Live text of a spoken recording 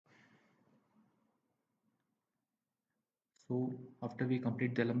So after we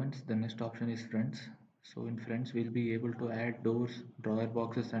complete the elements, the next option is friends. So in friends, we'll be able to add doors, drawer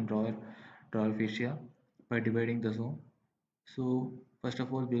boxes, and drawer fascia by dividing the zone. So first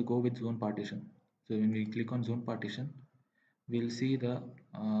of all, we'll go with zone partition. So when we click on zone partition, we'll see the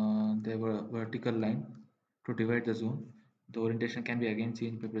vertical line to divide the zone. The orientation can be again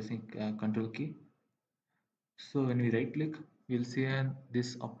changed by pressing Control key. So when we right click, we'll see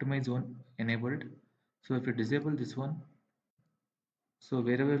this optimize zone enabled. So if we disable this one, so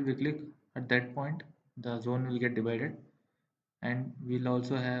wherever we click at that point, the zone will get divided, and we'll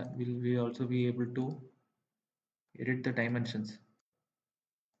also be able to edit the dimensions.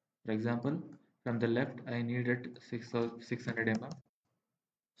 For example, from the left, I need it 600 mm,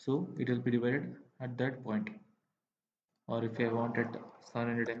 so it will be divided at that point. Or if I want it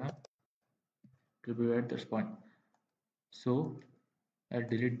 700 mm, it will be divided at this point. So I'll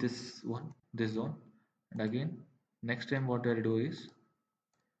delete this zone, and again, next time what I'll do is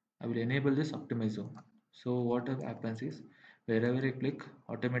I will enable this optimize zone. So what happens is wherever I click,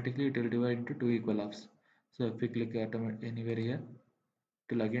 automatically it will divide into two equal halves. So if we click anywhere here,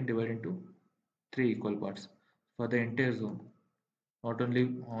 it will again divide into three equal parts for the entire zone, not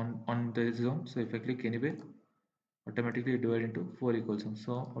only on the zone. So if I click anywhere, automatically divide into four equal zones.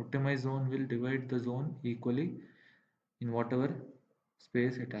 So optimize zone will divide the zone equally in whatever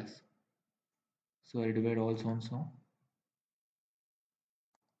space it has. So I'll divide all zones now.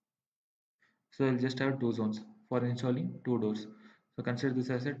 So I'll just have two zones for installing two doors. So consider this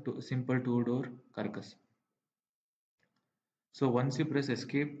as a simple two-door carcass. So once you press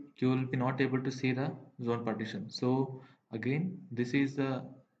escape, you will be not able to see the zone partition. So again, this is the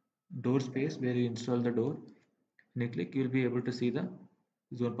door space where you install the door. When you click, you will be able to see the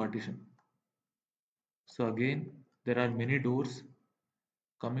zone partition. So again, there are many doors.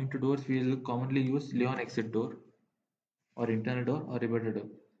 Coming to doors, we will commonly use Leon exit door or internal door or reverter door.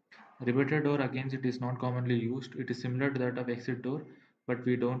 Reverter door, again, it is not commonly used. It is similar to that of exit door, but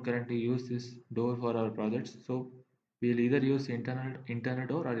we don't currently use this door for our projects. So we'll either use internal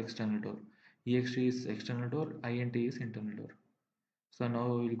door or external door. ext is external door, int is internal door. So now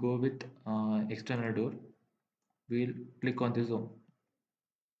we'll go with external door. We'll click on the zone.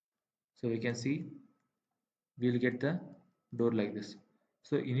 So we can see we'll get the door like this.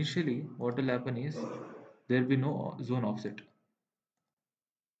 So initially what will happen is there will be no zone offset.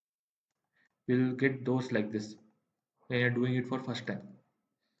 We'll get doors like this when you're doing it for first time.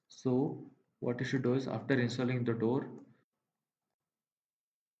 So what you should do is after installing the door,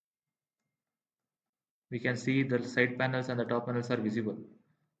 we can see the side panels and the top panels are visible.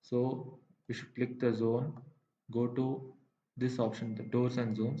 So we should click the zone, go to this option, the doors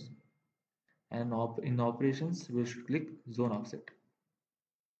and zones, and in operations we should click zone offset.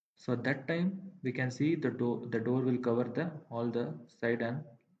 So at that time we can see the door will cover the all the side and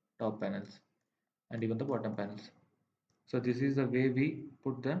top panels and even the bottom panels. So this is the way we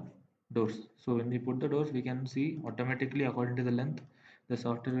put the doors. So when we put the doors, we can see automatically according to the length, the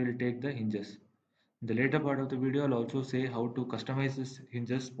software will take the hinges. In the later part of the video, I'll also say how to customize this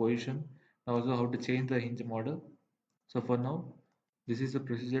hinges position, also how to change the hinge model. So for now, this is the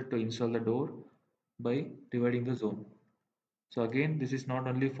procedure to install the door by dividing the zone. So again, this is not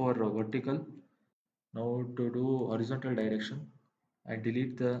only for vertical. Now to do horizontal direction, I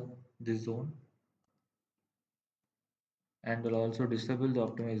delete this zone and will also disable the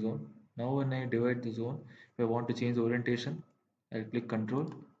optimize zone. Now when I divide the zone, if I want to change the orientation, I'll click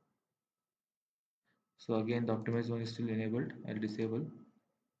Control. So again the optimize zone is still enabled. I'll disable.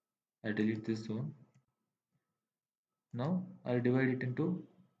 I'll delete this zone. Now I'll divide it into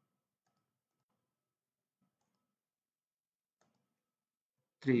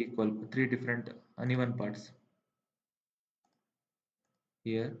three different uneven parts.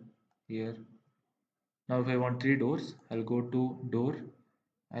 Here, here. Now if I want three doors, I'll go to door.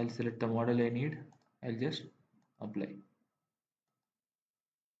 I'll select the model I need. I'll just apply.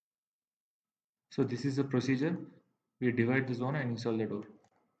 So this is the procedure. We divide the zone and install the door.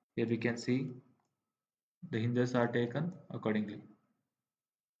 Here we can see the hinges are taken accordingly.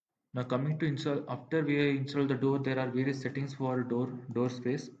 Now coming to install, after we install the door, there are various settings for door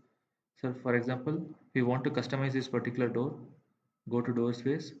space. So for example, we want to customize this particular door, go to door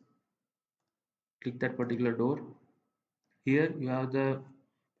space, click that particular door. Here you have the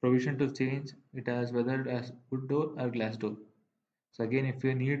provision to change it as whether as wood door or glass door. So again, if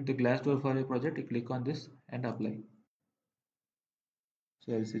you need the glass door for your project, you click on this and apply.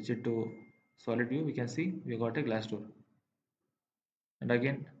 So I'll switch it to solid view. We can see we got a glass door. And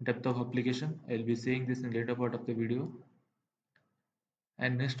again, depth of application, I'll be saying this in later part of the video.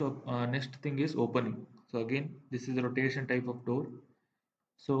 And next thing is opening. So again, this is a rotation type of door.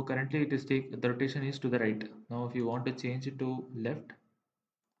 So currently it is the rotation is to the right. Now if you want to change it to left,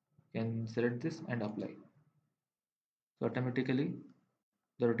 you can select this and apply. So automatically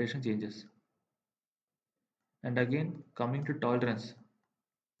the rotation changes. And again, coming to tolerance,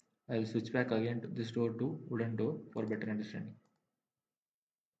 I'll switch back again to this door to wooden door for better understanding.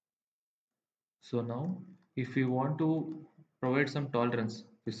 So now if we want to provide some tolerance,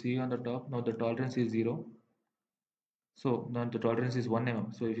 you see on the top, now the tolerance is 0. So now the tolerance is 1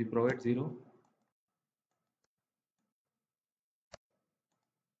 mm. So if you provide 0,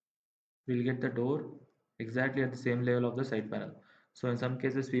 we'll get the door exactly at the same level of the side panel. So in some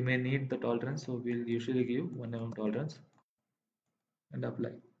cases we may need the tolerance, so we'll usually give 1 mm tolerance and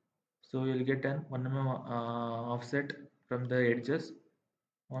apply. So you'll get an 1 mm offset from the edges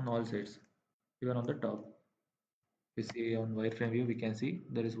on all sides, even on the top. You see on wireframe view, we can see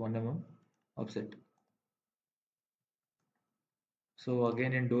there is 1 mm offset. So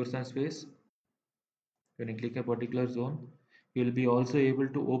again in doors and space, when you click a particular zone, you will be also able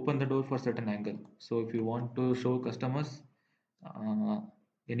to open the door for certain angle. So if you want to show customers uh,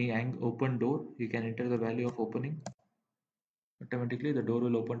 any open door, you can enter the value of opening. Automatically the door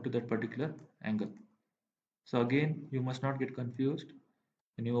will open to that particular angle. So again, you must not get confused.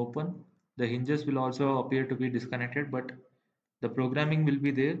 When you open, the hinges will also appear to be disconnected, but the programming will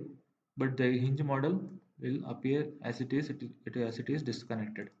be there, but the hinge model will appear as it is, as it is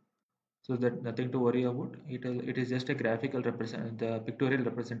disconnected. So that nothing to worry about. It is just a graphical represent, the pictorial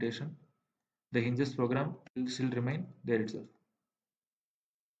representation. The hinges program will still remain there itself.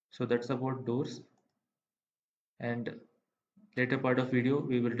 So that's about doors. And later part of video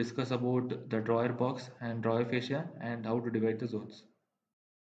we will discuss about the drawer box and drawer fascia and how to divide the zones.